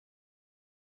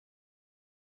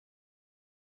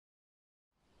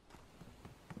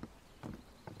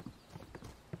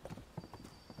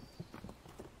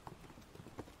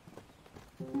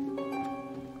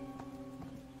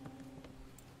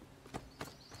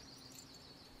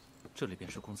这里便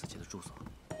是公子姐的住所。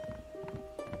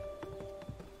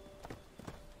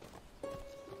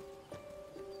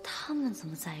他们怎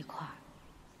么在一块儿？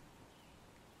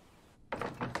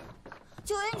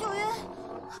救援！救援！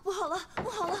不好了，不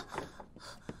好了，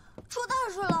出大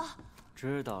事了！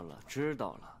知道了，知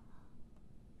道了。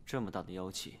这么大的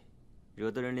妖气，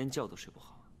惹得人连觉都睡不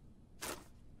好。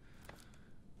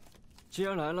既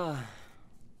然来了，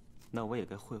那我也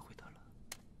该会会他了。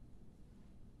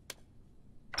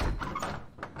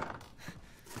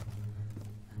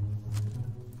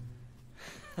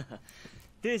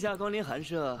 殿下光临寒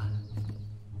舍，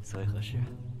所谓何事？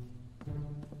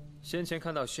先前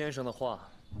看到先生的画，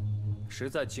实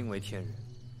在惊为天人，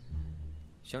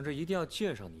想着一定要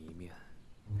见上你一面，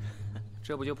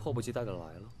这不就迫不及待的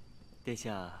来了。殿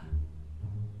下，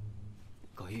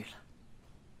过誉了。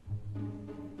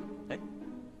哎，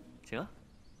请啊。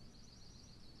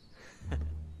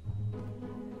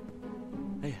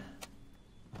哎呀，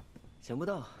想不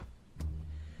到。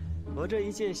 我这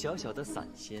一介小小的散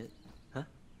仙，啊，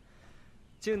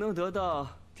竟能得到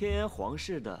天颜皇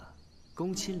室的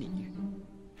恭亲礼遇，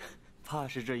怕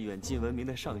是这远近闻名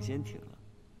的上仙庭了，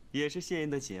也是谢恩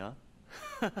的紧啊。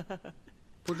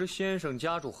不知先生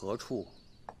家住何处？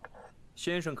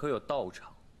先生可有道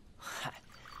场？嗨，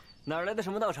哪来的什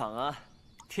么道场啊？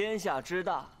天下之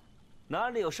大，哪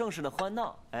里有盛世的欢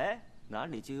闹？哎，哪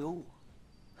里就有我。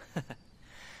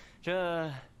这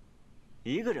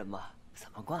一个人嘛。 怎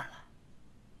么惯了？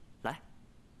来，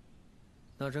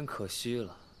那真可惜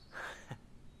了。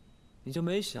你就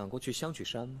没想过去香曲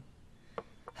山吗？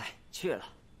哎，去了。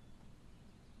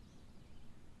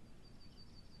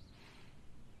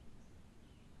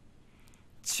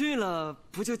去了，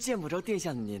不就见不着殿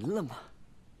下您了吗？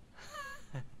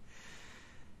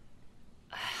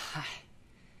哎嗨，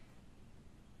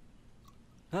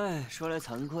哎，说来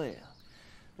惭愧啊，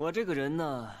我这个人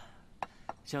呢，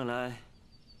向来。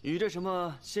 与这什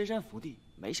么仙山福地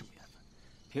没什么缘分，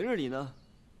平日里呢，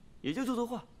也就作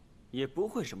画，也不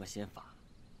会什么仙法，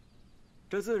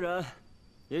这自然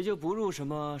也就不入什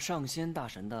么上仙大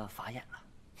神的法眼了，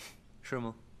是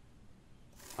吗？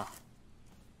啊，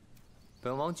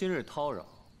本王今日叨扰，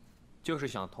就是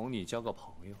想同你交个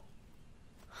朋友，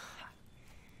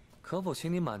可否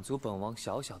请你满足本王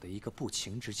小小的一个不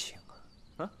情之请啊？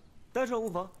啊，但说无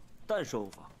妨，但说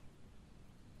无妨。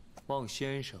望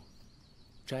先生。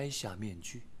 摘下面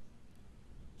具，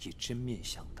以真面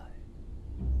相待。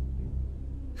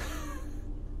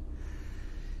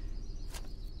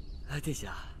哎，殿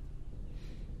下，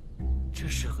这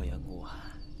是何缘故啊？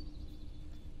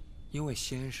因为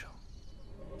先生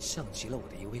像极了我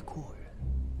的一位故人。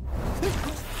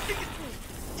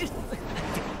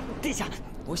殿下，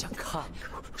我想看，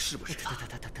是不是他？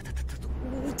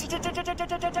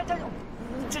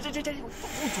这。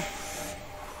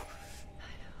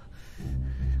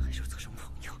 还是做什么朋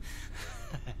友？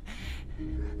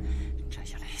摘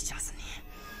下来吓死你！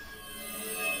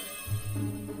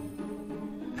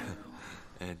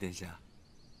哎，殿下，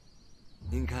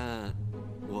您看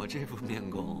我这副面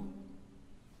孔，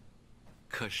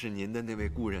可是您的那位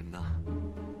故人呐？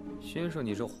先生，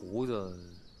你这胡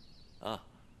子，啊，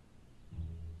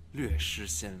略施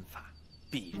仙法，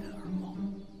避人而貌。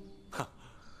哈，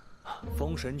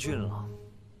风神俊朗，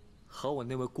和我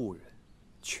那位故人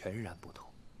全然不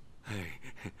同。 哎，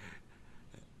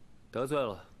得罪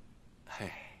了。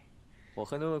哎，我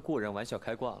和那位故人玩笑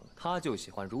开惯了，他就喜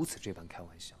欢如此这般开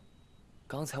玩笑。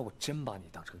刚才我真把你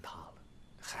当成他了。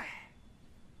嗨，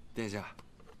殿下，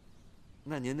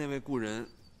那您那位故人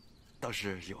倒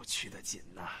是有趣的紧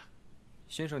呐。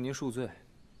先生，您恕罪。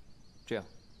这样，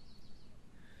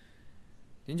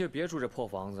您就别住这破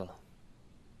房子了。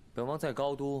本王在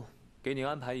高都给您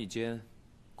安排一间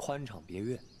宽敞别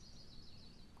院，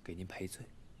给您赔罪。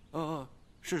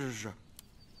 是，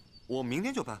我明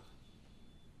天就搬。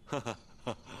哈哈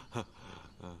哈哈，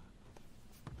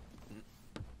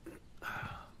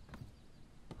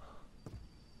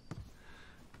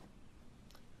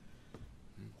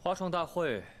花创大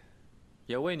会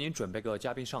也为您准备个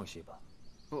嘉宾上席吧。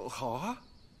哦，好啊，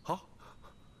好。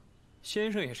先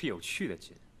生也是有趣的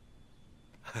紧，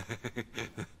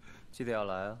记得要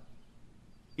来啊。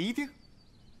一定。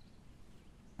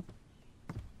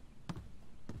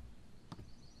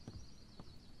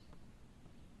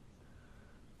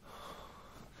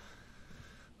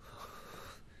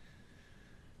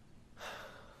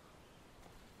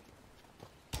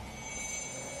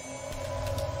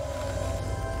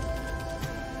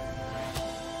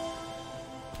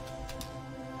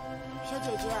 小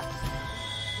姐姐，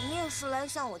你也是来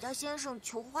向我家先生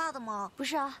求画的吗？不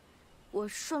是啊，我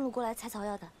顺路过来采草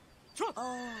药的。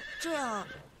哦，这样，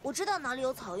我知道哪里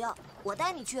有草药，我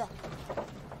带你去。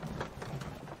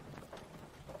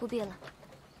不必了，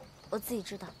我自己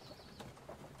知道。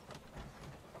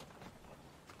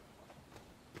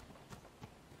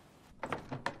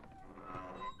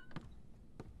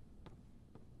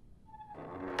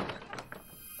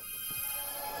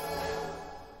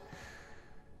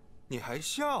你还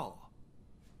笑？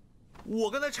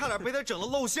我刚才差点被他整得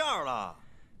露馅了。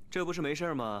这不是没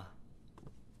事吗？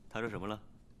他说什么了？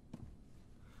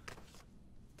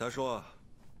他说，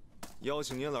邀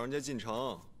请您老人家进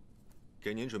城，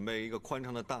给您准备一个宽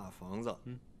敞的大房子，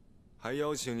还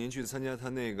邀请您去参加他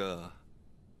那个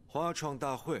花创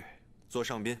大会，做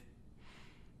上宾。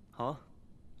好，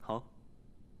好。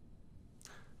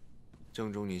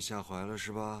正中你下怀了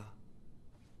是吧？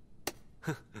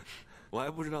哼，我还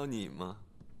不知道你吗？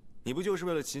你不就是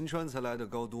为了秦川才来的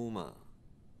高都吗？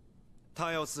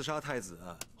他要刺杀太子，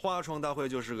花创大会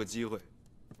就是个机会。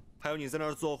还有你在那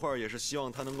儿作画，也是希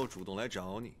望他能够主动来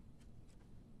找你。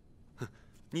哼，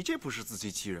你这不是自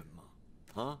欺欺人吗？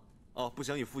啊？哦，不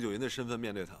想以傅九云的身份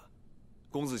面对他，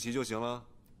公子旗就行了。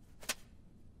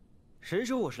谁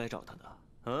说我是来找他的？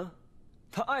嗯，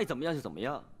他爱怎么样就怎么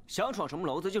样，想闯什么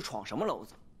娄子就闯什么娄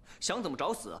子，想怎么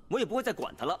找死我也不会再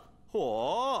管他了。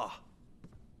嚯，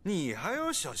你还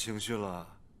有小情绪了？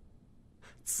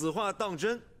此话当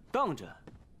真？当真。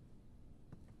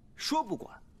说不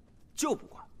管，就不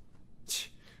管。切，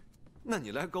那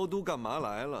你来高都干嘛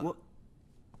来了？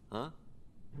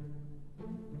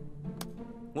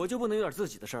我就不能有点自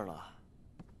己的事儿了？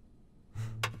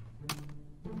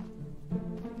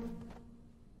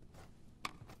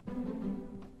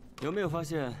有没有发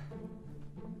现，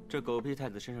这狗屁太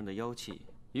子身上的妖气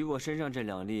与我身上这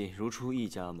2粒如出一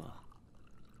家吗？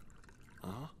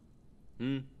啊？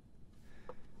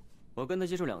我跟他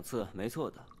接触2次，没错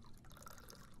的。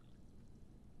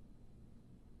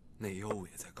内忧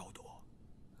也在高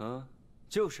都。啊，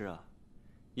就是啊，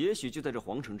也许就在这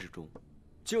皇城之中，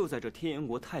就在这天元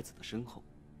国太子的身后。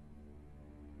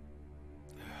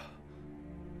哎呀，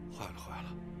坏了坏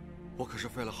了，我可是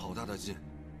费了好大的劲，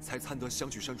才参得相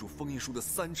取山主封印术的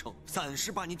3成，暂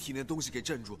时把你体内的东西给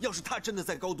镇住。要是他真的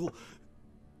在高都，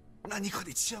那你可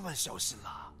得千万小心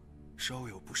了，稍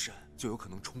有不慎就有可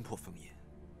能冲破封印。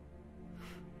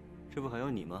这不还有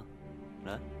你吗？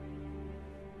来。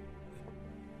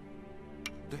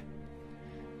对。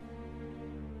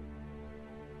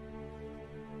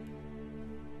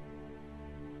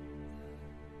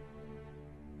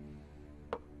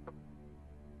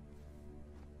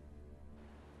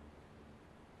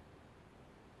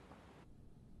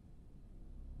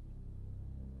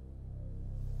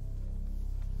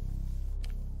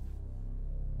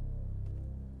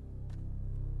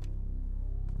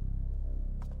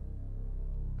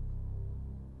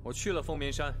我去了凤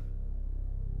眠山，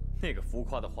那个浮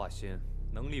夸的画仙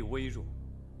能力微弱，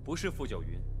不是傅九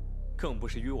云，更不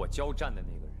是与我交战的那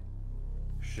个人。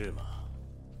是吗？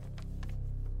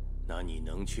那你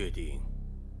能确定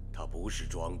他不是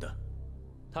装的？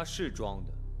他是装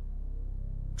的，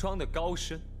装的高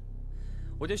深，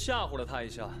我就吓唬了他一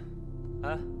下，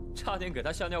哎，差点给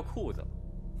他吓尿裤子了。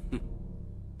哼，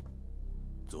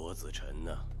左子辰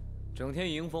呢？整天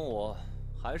迎风我，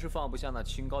还是放不下那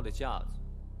清高的架子。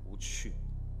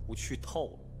无趣透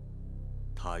了。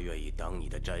他愿意当你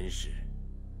的战士，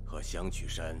和香曲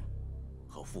山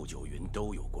和傅九云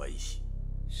都有关系。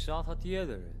杀他爹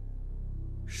的人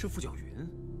是傅九云？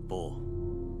不，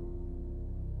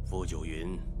傅九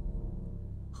云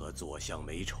和左相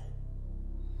美丑。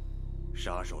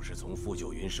杀手是从傅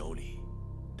九云手里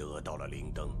得到了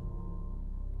灵灯。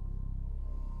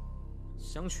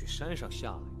香曲山上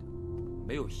下来的，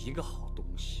没有一个好东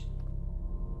西。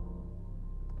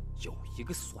有一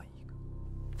个算一个。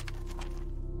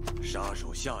杀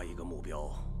手下一个目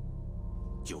标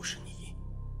就是你，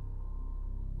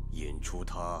引出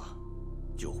他，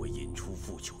就会引出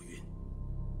傅九云。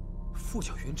傅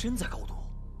九云真在高都？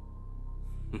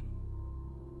哼。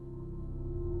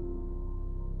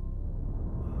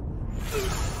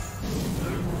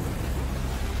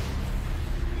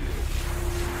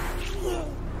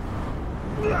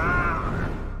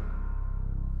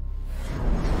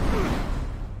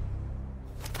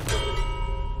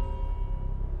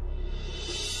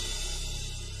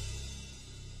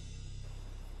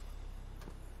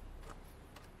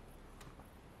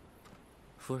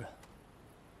夫人，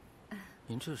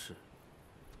您这是？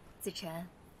子辰，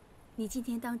你今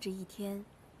天当值1天，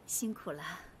辛苦了。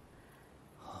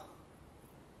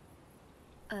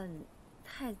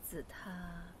太子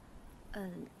他，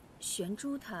玄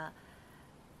珠他，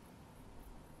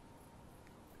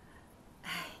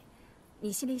哎，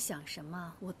你心里想什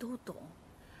么我都懂。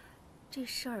这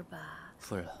事儿吧，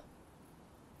夫人，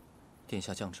殿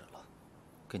下降旨了，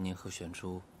给您和玄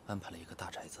珠安排了一个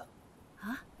大宅子，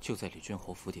就在李君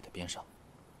侯府邸的边上。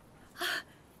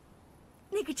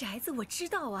那个宅子我知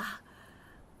道啊。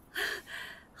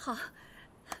好，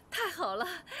太好了。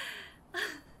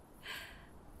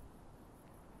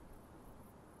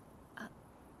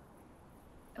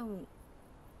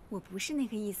我不是那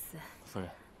个意思。夫人，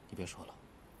你别说了，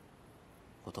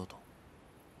我都懂。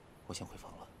我先回房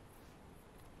了。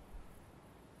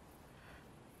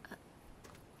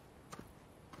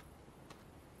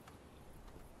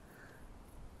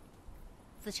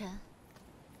子晨，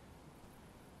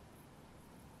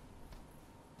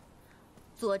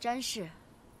左詹事。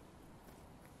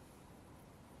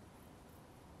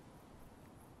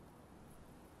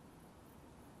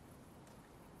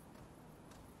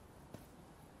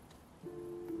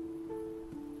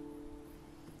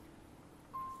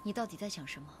你到底在想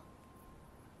什么？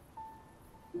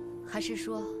还是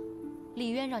说，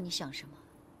李渊让你想什么，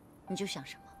你就想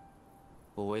什么？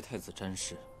我为太子詹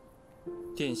事，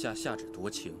殿下下旨夺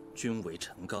情，均为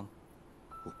陈纲，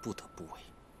我不得不为。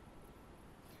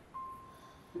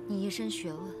你一身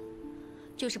学问，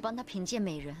就是帮他品鉴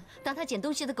美人，当他捡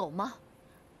东西的狗吗？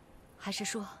还是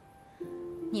说，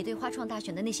你对花创大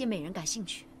选的那些美人感兴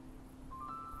趣？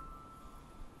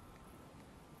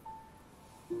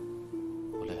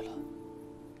我累了，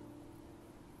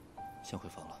先回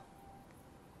房了。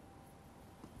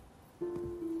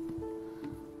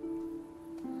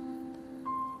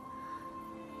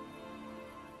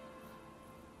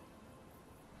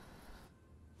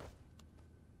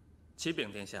启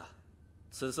禀殿下，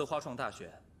此次花创大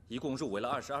选一共入围了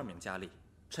22名佳丽，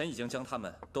臣已经将她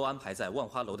们都安排在万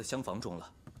花楼的厢房中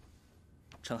了。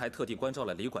臣还特地关照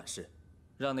了李管事，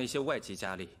让那些外籍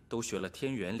佳丽都学了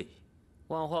天元礼。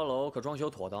万花楼可装修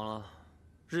妥当了，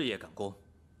日夜赶工，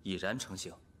已然成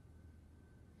型。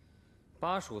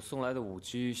巴蜀送来的舞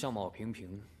姬相貌平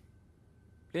平，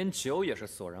连酒也是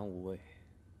索然无味。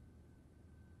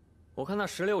我看那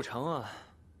16成啊，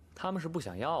他们是不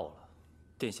想要了。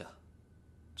殿下，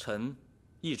臣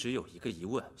一直有一个疑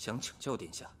问想请教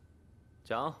殿下。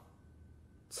讲。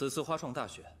此次花创大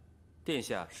选，殿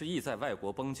下是意在外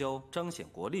国邦交彰显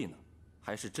国力呢，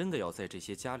还是真的要在这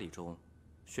些佳丽中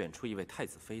选出一位太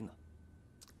子妃呢？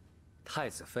太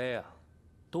子妃啊，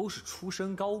都是出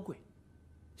身高贵、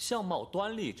相貌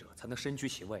端丽者才能身居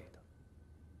其位的。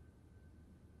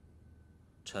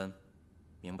臣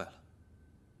明白了。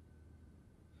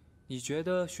你觉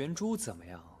得玄珠怎么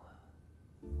样啊？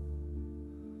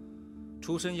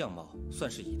出身样貌算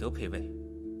是以德配位，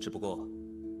只不过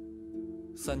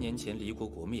3年前离国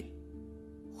国灭，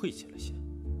晦气了些。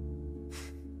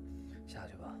下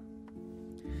去吧。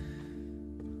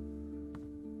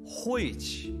晦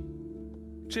气，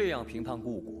这样评判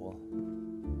故国，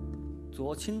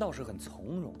左卿倒是很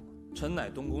从容。臣乃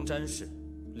东宫詹事，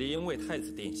理应为太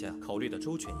子殿下考虑的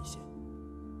周全一些。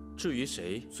至于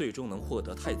谁最终能获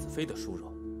得太子妃的殊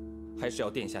荣，还是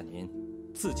要殿下您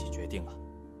自己决定啊。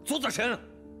左子臣，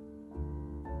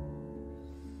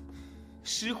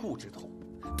失户之痛，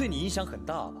对你影响很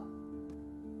大吧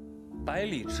？100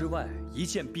里之外一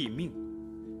箭毙命，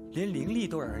连灵力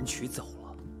都让人取走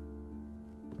了，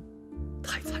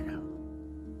太残忍了。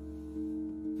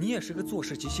你也是个做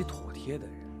事极其妥帖的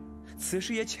人，此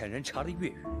事也遣人查得越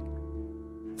狱，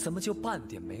怎么就半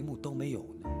点眉目都没有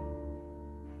呢？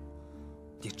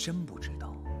你真不知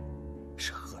道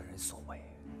是何人所为？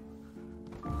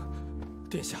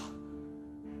殿下，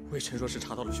微臣若是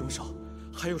查到了凶手，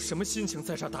还有什么心情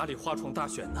在这儿打理花创大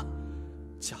选呢？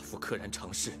家父溘然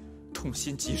长逝，痛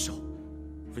心疾首。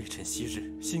微臣昔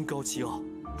日心高气傲，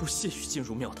不屑于进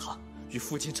入庙堂，与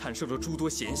父亲产生了诸多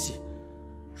嫌隙。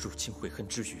如今悔恨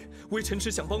之余，微臣只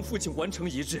想帮父亲完成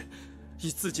遗志，以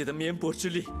自己的绵薄之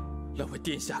力，来为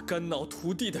殿下肝脑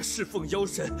涂地的侍奉妖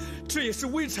神。这也是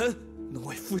微臣能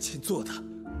为父亲做的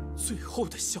最后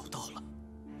的孝道了。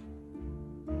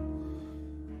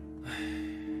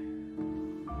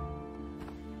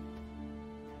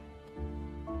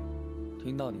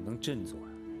听到你能振作呀，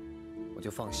我就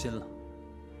放心了。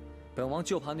本王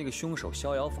就怕那个凶手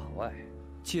逍遥法外，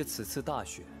借此次大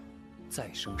选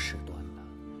再生事端呢。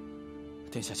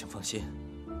殿下请放心，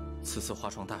此次花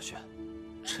创大选，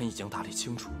臣已经打理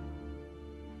清楚，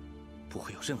不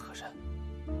会有任何人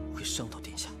会伤到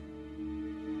殿下。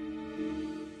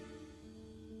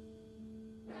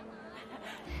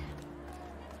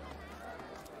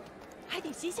还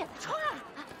得新鲜的川儿，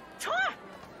川儿。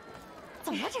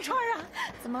怎么了，这川儿啊？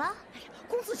怎么了？哎呀，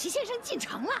公子琪先生进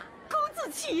城了。公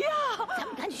子琪呀，咱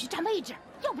们赶紧去占位置，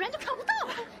要不然就看不到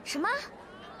了。什么？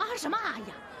啊什么啊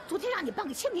呀？昨天让你办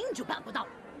个签名，你就办不到，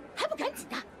还不赶紧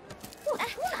的！我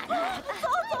出来了！走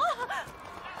走。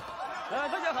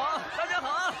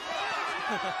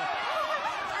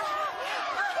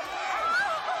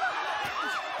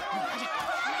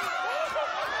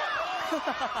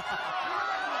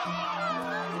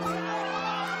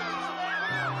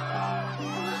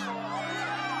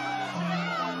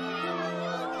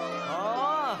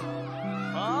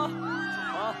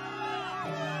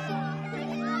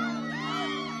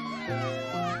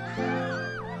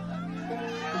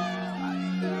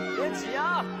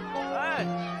啊！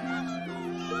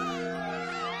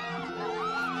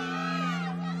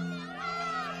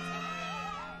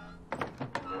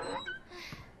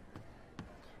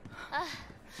哎，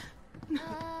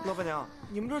老板娘，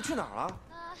你们这是去哪儿了？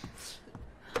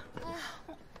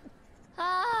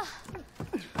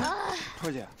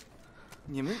托姐，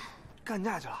你们干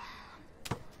架去了？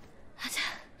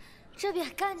这比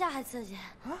干架还刺激！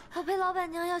我陪老板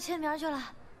娘要签名去了。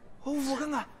哦，我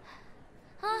看看。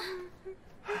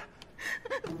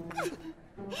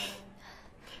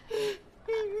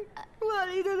我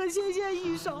离他的纤纤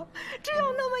玉手只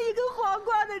有那么一根黄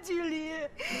瓜的距离，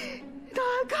他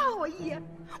还看我一眼，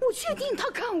我确定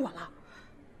他看我了。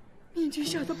面具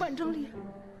下的半张脸，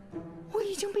我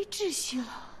已经被窒息了。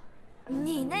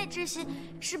你那窒息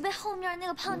是被后面那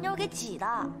个胖妞给挤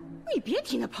的。你别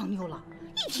提那胖妞了，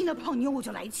一提那胖妞我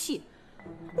就来气。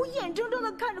我眼睁睁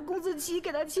地看着公子琪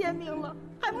给他签名了，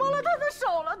还摸了他的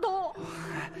手了都。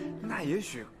那也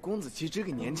许公子琪只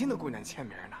给年轻的姑娘签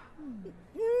名呢。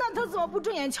那他怎么不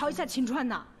正眼瞧一下秦川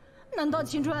呢？难道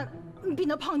秦川比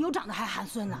那胖妞长得还寒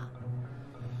酸呢？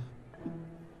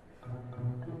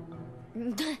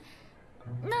对，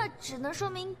那只能说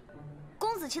明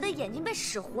公子琪的眼睛被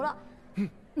使糊了。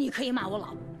你可以骂我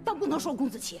老，但不能说公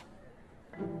子琪。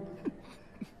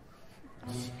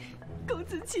公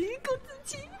子琪，公子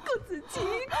琪，公子琪，公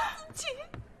子琪！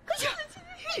哎呀，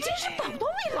你真是宝刀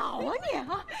未老啊你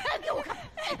啊！哎，给我看，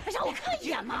让我看一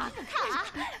眼嘛！看啊！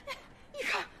你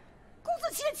看，公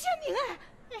子琪的签名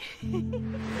哎！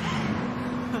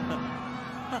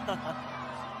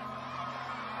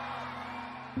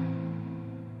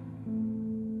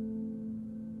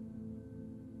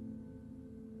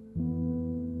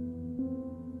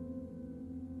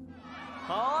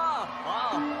好啊，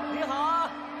好，你好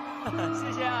啊，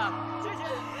谢谢啊，谢谢。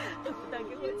他不但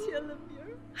给我签了名，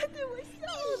还对我笑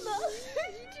呢，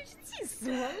真是气死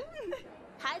我了！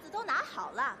牌子都拿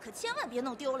好了，可千万别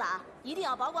弄丢了啊！一定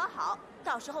要保管好，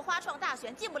到时候花创大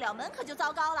选进不了门，可就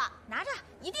糟糕了。拿着，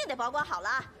一定得保管好了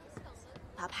啊！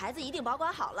把牌子一定保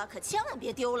管好了，可千万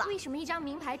别丢了。为什么一张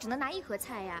名牌只能拿一盒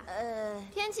菜呀？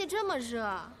天气这么热，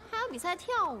还要比赛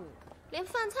跳舞，连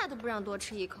饭菜都不让多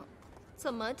吃一口。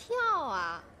怎么跳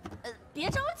啊？别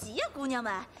着急呀，姑娘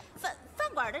们，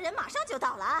饭馆的人马上就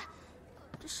到了啊！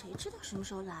这谁知道什么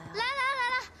时候来啊？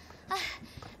来，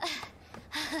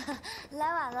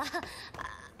来晚了，快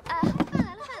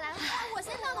来了！我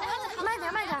先到的，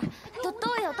慢点，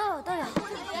都有。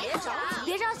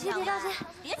别着急，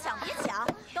别抢，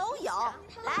都有。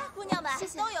来，姑娘们，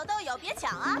都有，别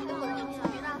抢啊！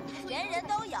人人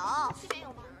都有。这边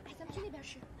有吗？哎，咱们去那边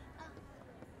吃。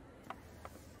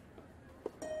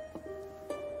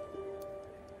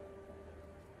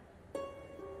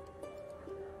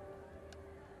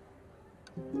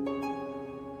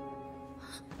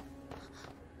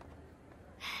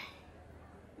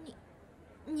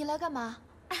你来干嘛？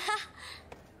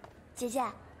姐姐，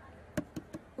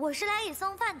我是来给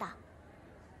送饭的。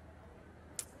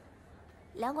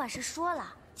粮管事说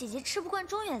了，姐姐吃不惯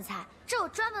中原菜，这我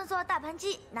专门做的大盘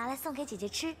鸡拿来送给姐姐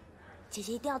吃。姐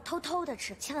姐一定要偷偷的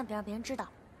吃，千万别让别人知道。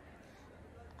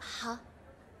好。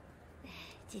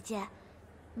姐姐，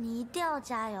你一定要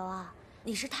加油啊！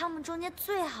你是他们中间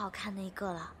最好看的一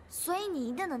个了，所以你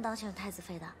一定能当选太子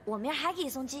妃的。我明儿还给你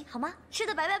送鸡，好吗？吃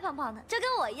的白白胖胖的，就跟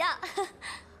我一样。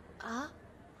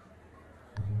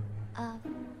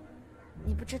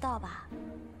你不知道吧？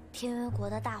天元国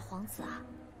的大皇子啊，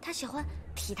他喜欢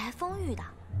体态丰腴的。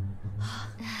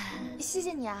谢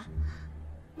谢你啊，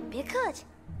别客气，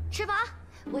吃吧啊，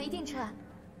我一定吃。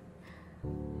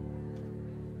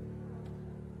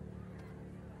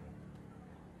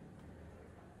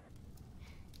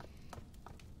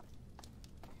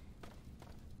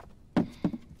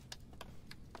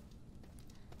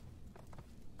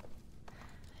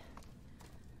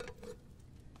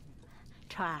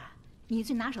川儿，你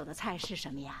最拿手的菜是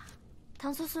什么呀？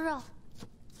糖醋酥肉。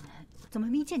怎么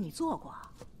没见你做过？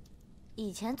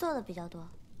以前做的比较多。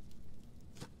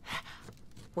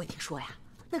我听说呀，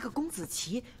那个公子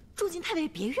琪住进太尉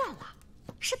别院了，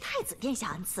是太子殿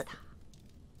下恩赐的。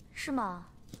是吗？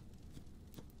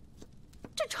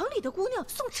这城里的姑娘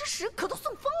送吃食可都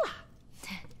送疯了。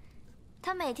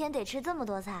他每天得吃这么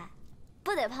多菜，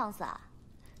不得胖死啊？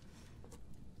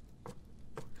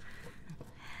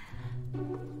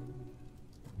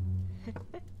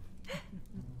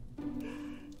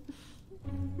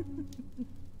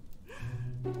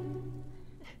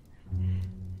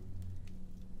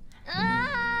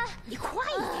你快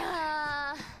一点！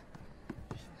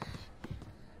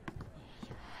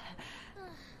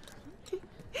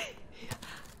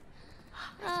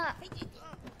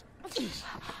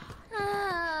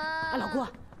老公，姑，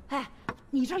哎，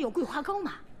你这儿有桂花糕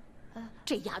吗？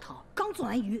这丫头刚做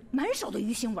完鱼，满手的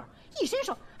鱼腥味儿，一伸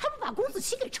手还不把公子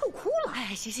琪给臭哭了。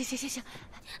哎，行，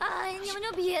哎，你们就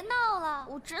别闹了，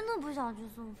我真的不想去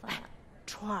送饭。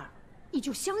川儿，你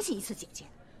就相信一次姐姐，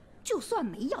就算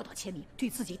没要到签名，对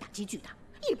自己打击巨大，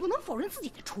也不能否认自己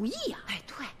的厨艺呀。哎，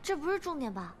对，这不是重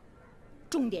点吧？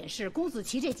重点是公子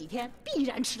琪这几天必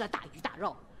然吃了大鱼大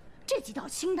肉，这几道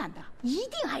清淡的一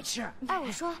定爱吃。哎，我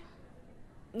说，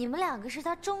你们两个是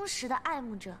他忠实的爱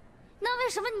慕者。那为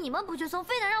什么你们不去送，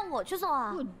非得让我去送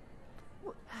啊？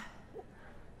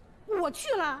我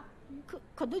去了，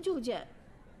可他就见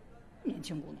年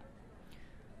轻姑娘。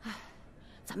哎，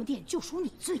咱们店就属你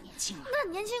最年轻了。那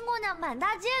年轻姑娘满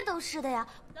大街都是的呀。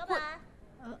老板，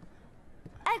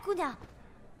哎，姑娘，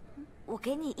我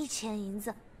给你1000银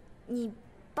子，你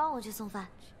帮我去送饭。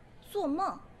做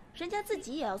梦！人家自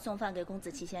己也要送饭给公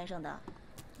子琪先生的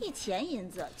，1000银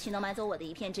子岂能买走我的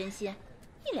一片真心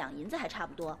？1两银子还差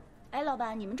不多。哎，老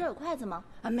板，你们这儿有筷子吗？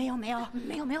啊，没有。我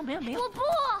不，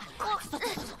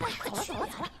走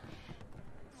了。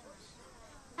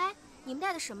哎，你们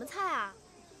带的什么菜啊？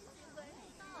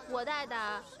我带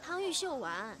的汤玉秀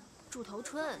丸、柱头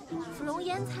春、芙蓉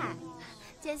腌菜。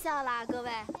见笑啦，各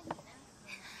位！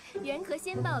元河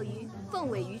鲜鲍鱼、凤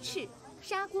尾鱼翅、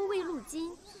砂锅味鹿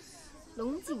筋、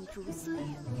龙井竹荪。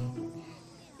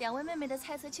两位妹妹的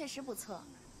菜色确实不错，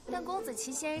但公子琪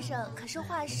先生可是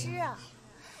画师啊。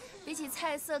比起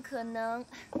菜色，可能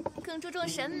更注重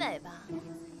审美吧。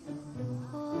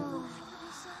哦，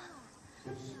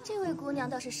这位姑娘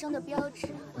倒是生的标致。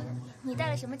你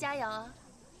带了什么佳肴啊？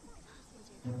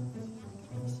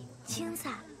青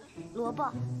菜、萝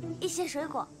卜，一些水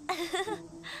果。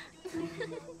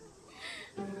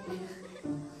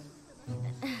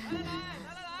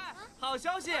来！好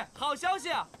消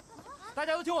息！大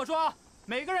家都听我说啊，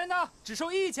每个人呢只收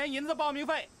1000银子报名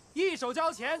费，一手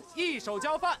交钱，一手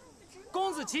交饭。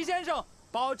公子琪先生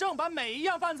保证把每一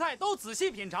样饭菜都仔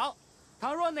细品尝，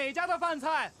倘若哪家的饭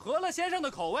菜合了先生的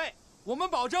口味，我们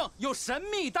保证有神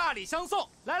秘大礼相送。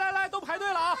来，都排队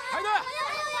了啊，排队！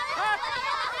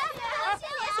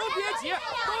都别急，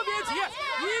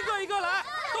一个一个来，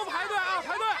都排队啊，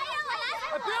排队！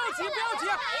哎，不要急，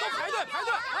都排队，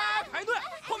哎，排队，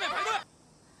后面排队。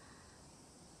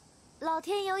老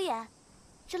天有眼，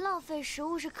这浪费食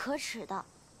物是可耻的。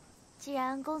既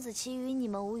然公子琪与你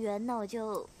们无缘，那我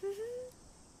就……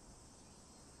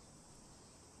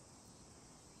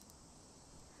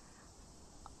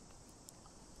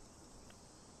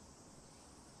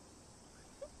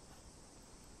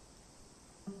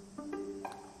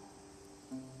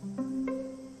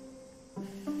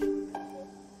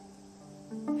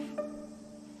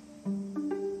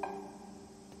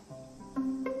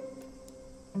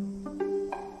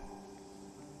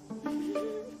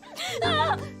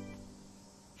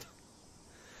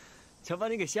瞧把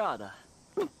你给吓的！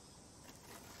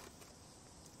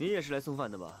你也是来送饭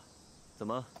的吧？怎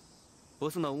么，不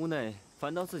送到屋内，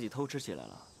反倒自己偷吃起来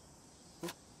了？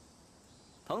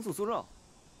糖醋酥肉，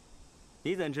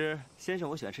你怎知先生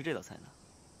我喜欢吃这道菜呢？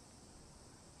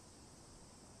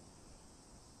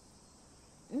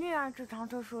你也爱吃糖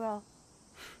醋酥肉？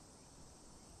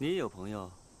你也有朋友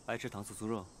爱吃糖醋酥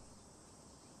肉？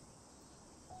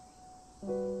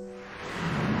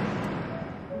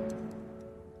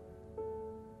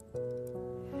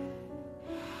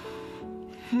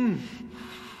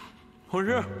好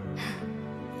吃，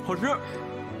好吃。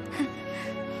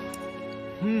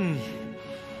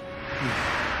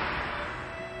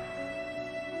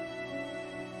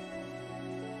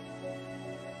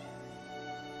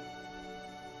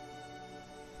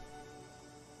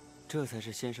这才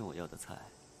是先生我要的菜。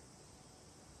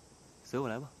随我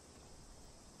来吧。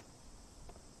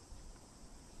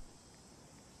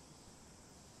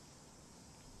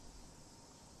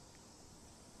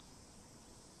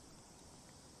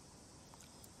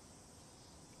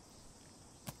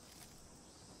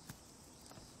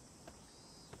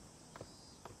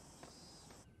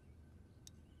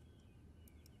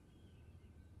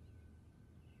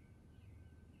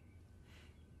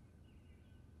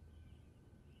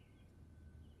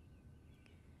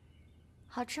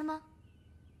好吃吗？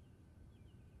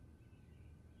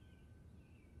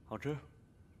好吃，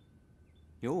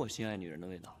有我心爱女人的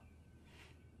味道。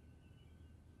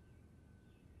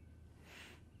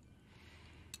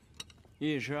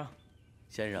一起吃啊，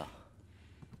先生。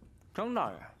张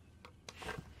大人。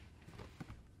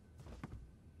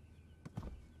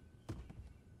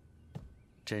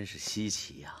真是稀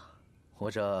奇呀！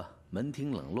我这门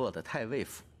庭冷落的太尉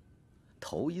府，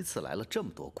头一次来了这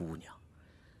么多姑娘。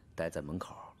待在门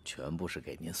口，全部是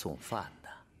给您送饭的。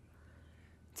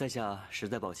在下实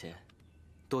在抱歉，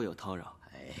多有叨扰。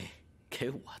哎，给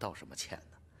我道什么歉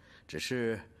呢？只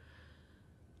是，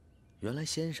原来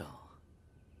先生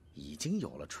已经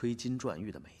有了吹金转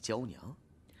玉的美娇娘，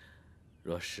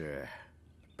若是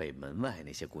被门外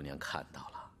那些姑娘看到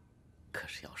了，可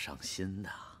是要伤心的。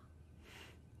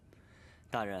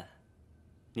大人，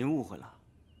您误会了。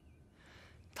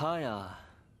她呀，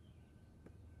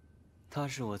她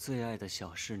是我最爱的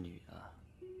小侍女啊。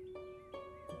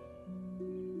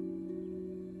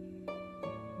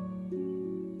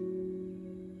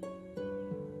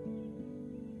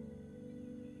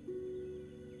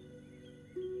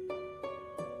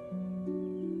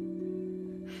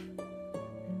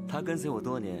她跟随我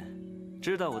多年，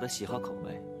知道我的喜好口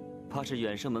味，怕是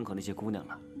远胜门口那些姑娘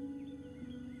了。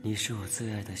你是我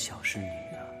最爱的小侍女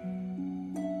啊！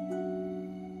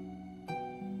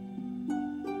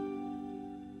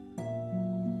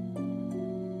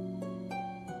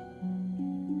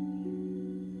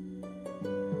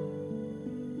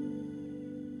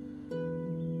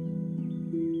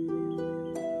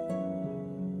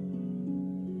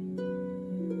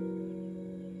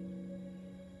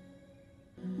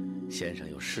先生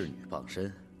有侍女傍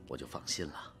身，我就放心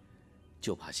了。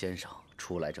就怕先生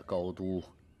出来这高都，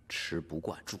吃不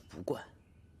惯住不惯，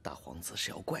大皇子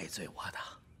是要怪罪我的。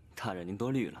大人您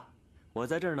多虑了，我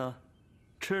在这儿呢，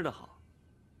吃得好，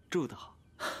住得好。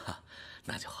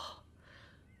那就好。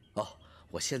哦，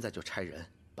我现在就差人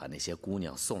把那些姑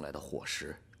娘送来的伙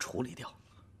食处理掉。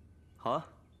好啊，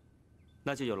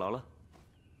那就有劳了。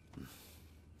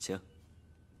请。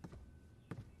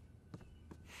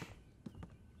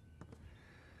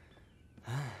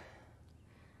唉，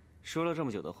说了这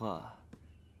么久的话，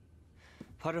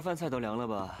怕这饭菜都凉了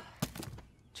吧？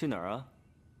去哪儿啊？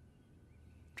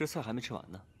这菜还没吃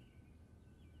完呢。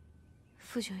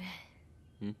傅九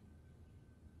渊，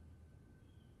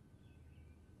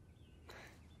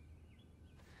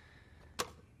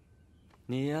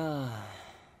你呀，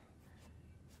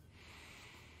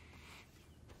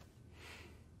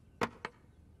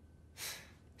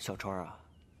小川啊，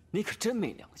你可真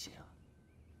没良心啊！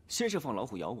先是放老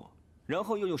虎咬我，然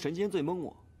后又用神仙醉蒙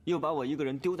我，又把我一个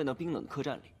人丢在那冰冷的客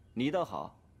栈里。你倒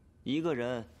好，一个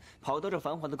人跑到这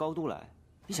繁华的高都来，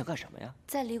你想干什么呀？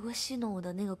在离国戏弄我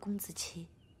的那个公子期，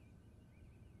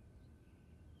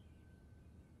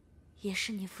也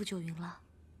是你傅九云了。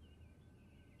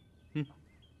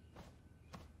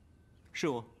是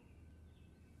我。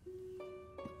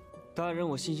大人，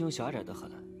我心胸狭窄得很，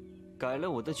改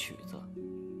了我的曲子，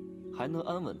还能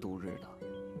安稳度日的，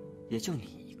也就你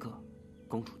一个，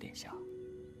公主殿下。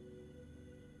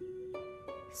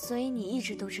所以你一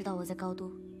直都知道我在高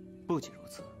都？不仅如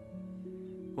此，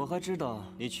我还知道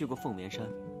你去过凤眠山，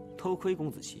偷窥公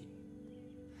子期。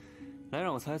来，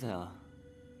让我猜猜啊，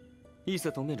异色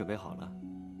铜片准备好了，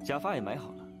假发也买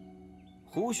好了。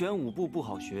胡旋舞步不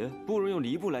好学，不如用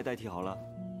离步来代替好了。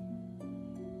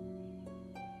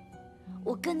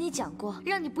我跟你讲过，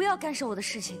让你不要干涉我的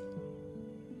事情。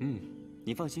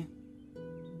你放心，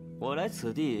我来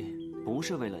此地不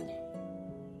是为了你，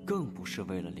更不是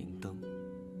为了灵灯。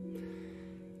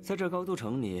在这高都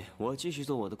城里，我继续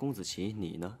做我的公子期，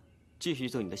你呢，继续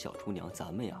做你的小厨娘，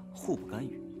咱们呀互不干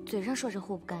预。嘴上说着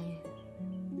互不干预，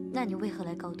那你为何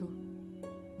来高都？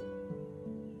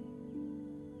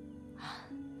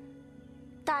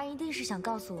大人一定是想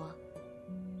告诉我，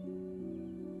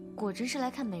果真是来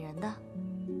看美人的？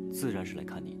自然是来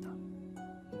看你的，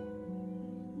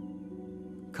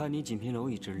看你仅凭蝼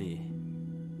蚁之力，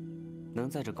能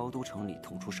在这高都城里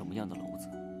捅出什么样的篓子？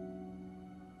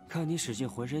看你使尽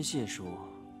浑身解数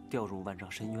掉入万丈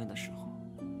深渊的时候，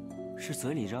是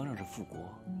嘴里嚷嚷着复国，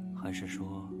还是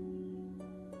说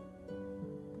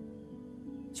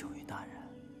九云大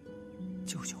人，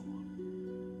救救我？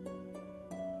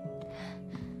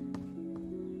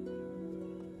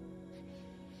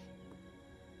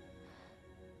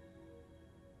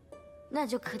那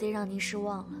就可得让您失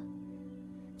望了。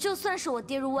就算是我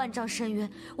跌入万丈深渊，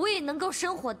我也能够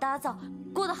生火搭灶，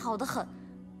过得好得很。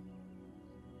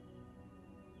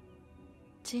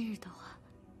今日的话，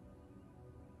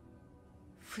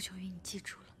傅九云，你记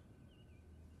住了。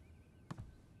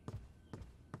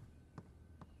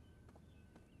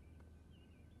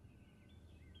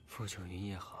傅九云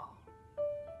也好，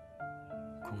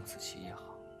公子期也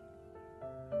好，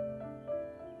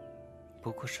不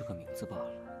过是个名字罢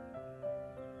了。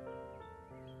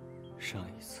上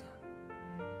一次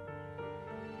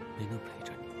没能陪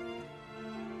着你，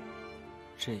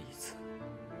这一次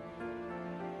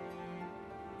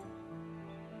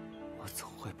我总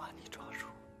会把你抓住。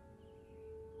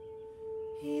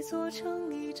一座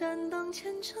城，一盏灯，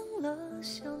虔诚了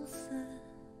相思。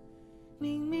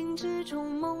冥冥之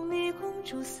中梦里公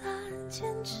主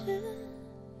3000尺，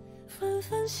纷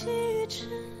纷细雨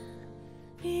迟，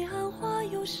彼岸花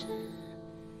又是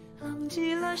忘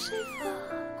记了谁发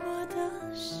过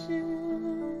的誓。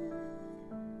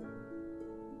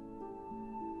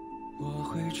我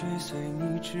会追随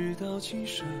你直到今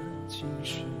生今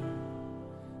世，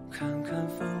看看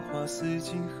繁华似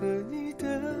锦和你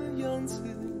的样子，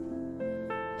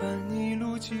伴你一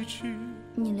路疾驰。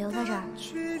你留在这儿，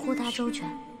护他周全，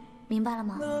明白了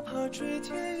吗？哪怕追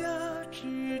天涯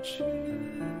咫尺，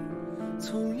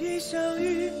从一相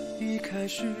遇一开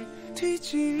始，提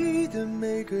及的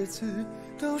每个字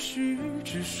都是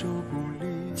只手不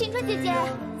离。青春姐姐，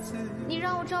你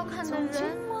让我照看的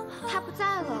人，他不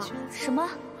在了。什么？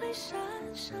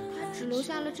他只留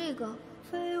下了这个。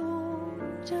飞舞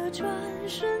着转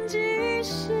瞬即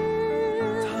逝，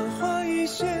昙花一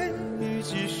现，日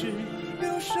记是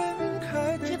流盛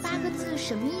开的。这8个字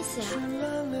什么意思呀？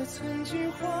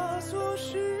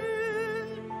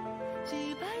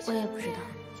我也不知道。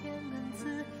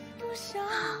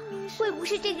会不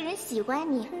是这个人喜欢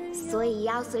你，所以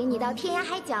要随你到天涯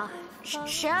海角？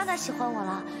谁让他喜欢我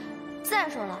了？再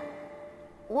说了，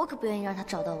我可不愿意让他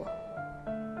找到我。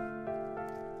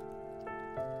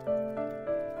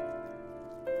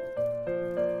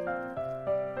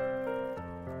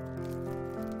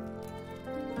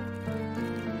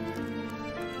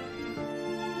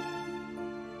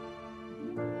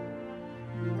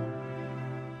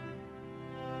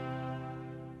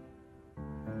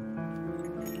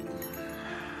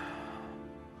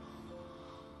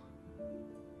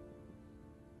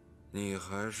你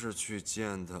还是去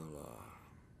见他了？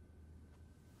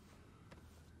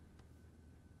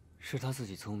是他自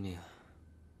己聪明，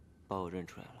把我认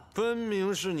出来了。分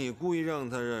明是你故意让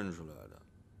他认出来的。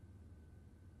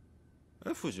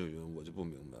哎，傅秀云，我就不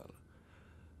明白了，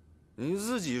你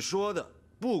自己说的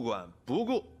不管不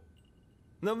顾，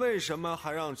那为什么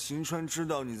还让秦川知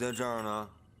道你在这儿呢？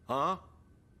啊？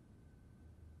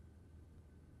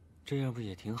这样不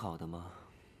也挺好的吗？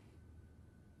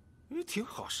挺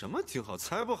好，什么挺好？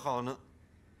才不好呢！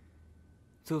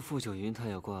做傅九云太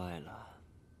有挂碍了，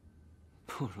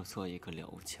不如做一个了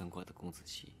无牵挂的公子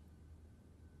期。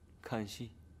看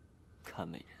戏，看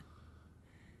美人，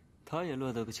他也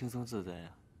乐得个轻松自在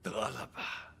啊。得了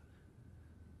吧！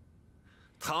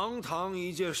堂堂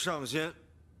一介上仙，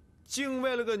竟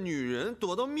为了个女人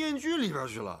躲到面具里边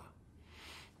去了。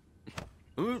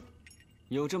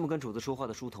有这么跟主子说话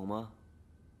的书童吗？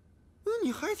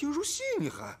你还挺入戏，你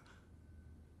还？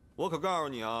我可告诉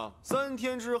你啊，3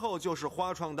天之后就是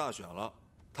花创大选了，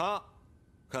他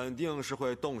肯定是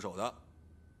会动手的。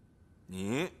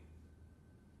你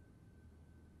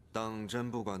当真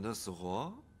不管他死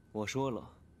活？我说了，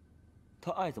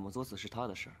他爱怎么作死是他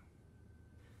的事儿。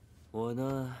我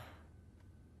呢，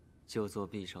就做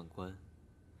壁上观。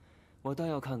我倒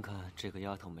要看看这个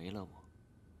丫头没了我，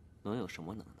能有什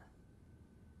么能耐。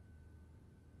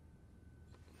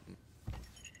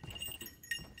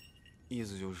意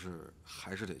思就是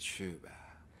还是得去呗。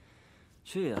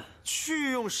去呀！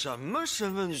去用什么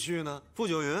身份去呢？傅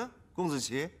九云、公子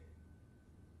期。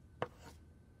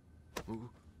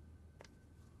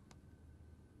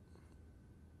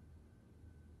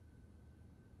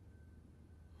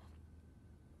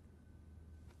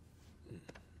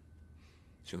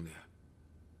兄弟，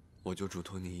我就嘱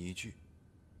托你一句，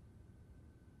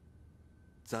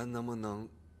咱能不能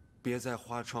别在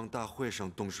花创大会上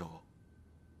动手？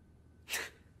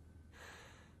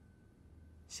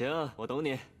行，我懂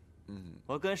你。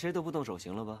我跟谁都不动手，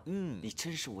行了吧？你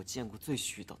真是我见过最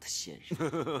絮叨的仙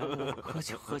人。喝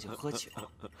酒，喝酒，喝酒。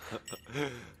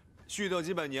絮叨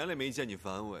几百年了，没见你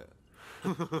反胃。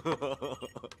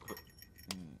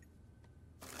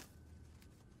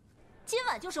今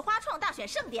晚就是花创大选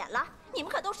盛典了，你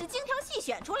们可都是精挑细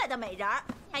选出来的美人儿。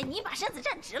哎，你把身子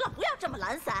站直了，不要这么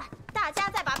懒散。大家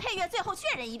再把配乐最后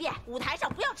确认一遍，舞台上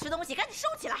不要吃东西，赶紧收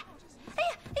起来。哎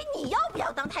呀，你要不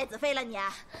要当太子妃了你？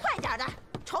快点的，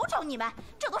瞅瞅你们，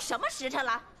这都什么时辰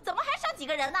了，怎么还少几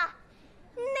个人呢？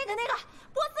那个，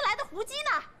波斯来的胡姬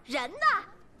呢？人呢？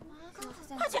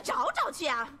快去找找去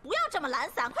啊！不要这么懒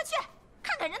散，快去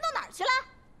看看人都哪儿去了。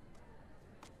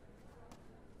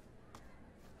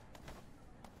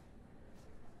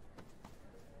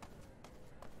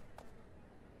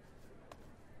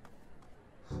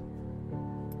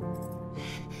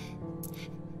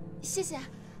谢谢。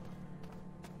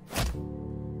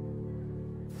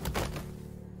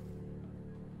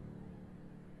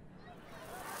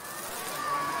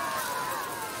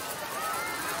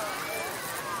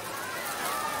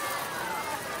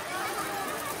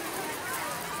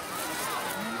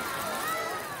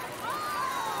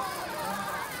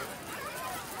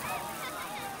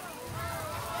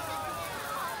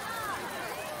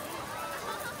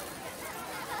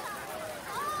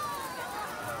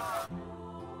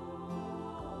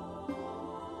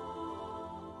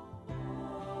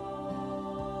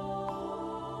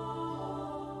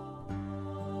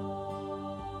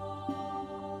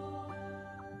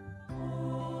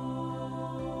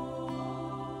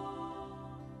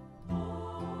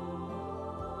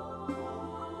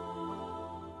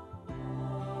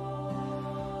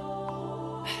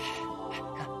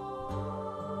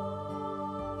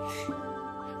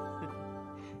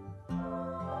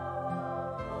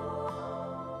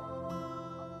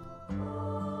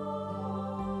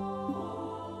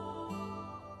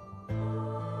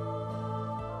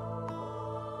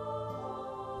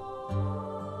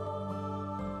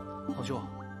皇兄，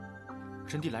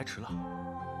真弟来迟了，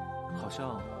好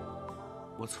像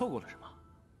我错过了什么。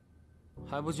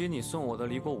还不及你送我的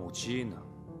离国舞姬呢，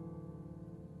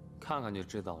看看就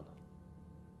知道了。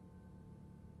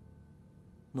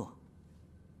诺。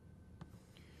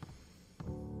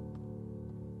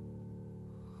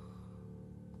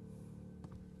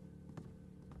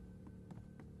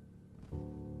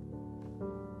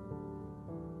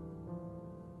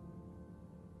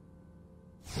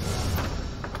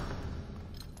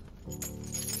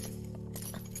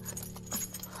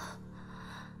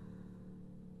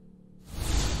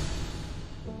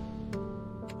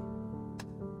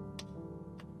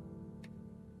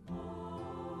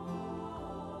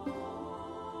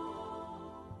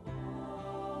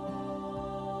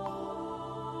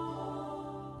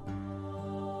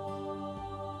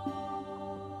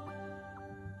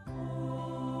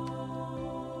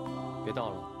别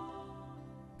到了，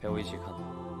陪我一起看。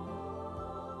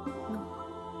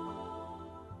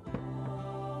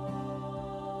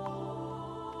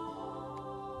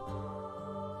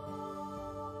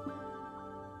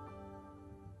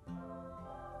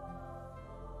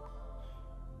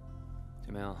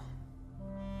怎么样？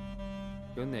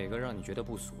有哪个让你觉得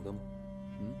不俗的吗？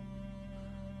嗯？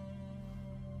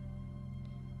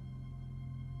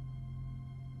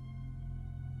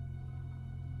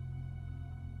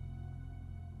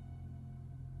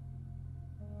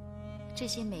这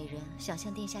些美人想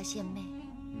向殿下献媚，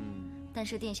但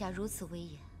是殿下如此威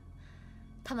严，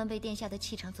她们被殿下的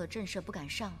气场所震慑，不敢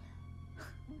上来。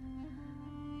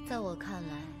在我看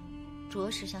来，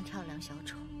着实像跳梁小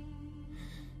丑。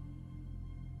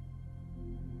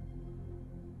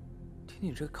听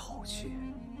你这口气，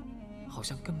好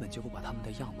像根本就不把他们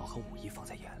的样貌和武艺放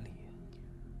在眼里。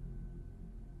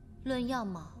论样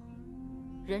貌，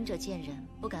仁者见仁，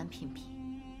不敢品评；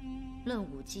论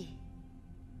武技，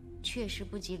确实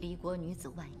不及离国女子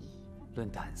万一。论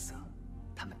胆色，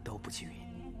他们都不及于你。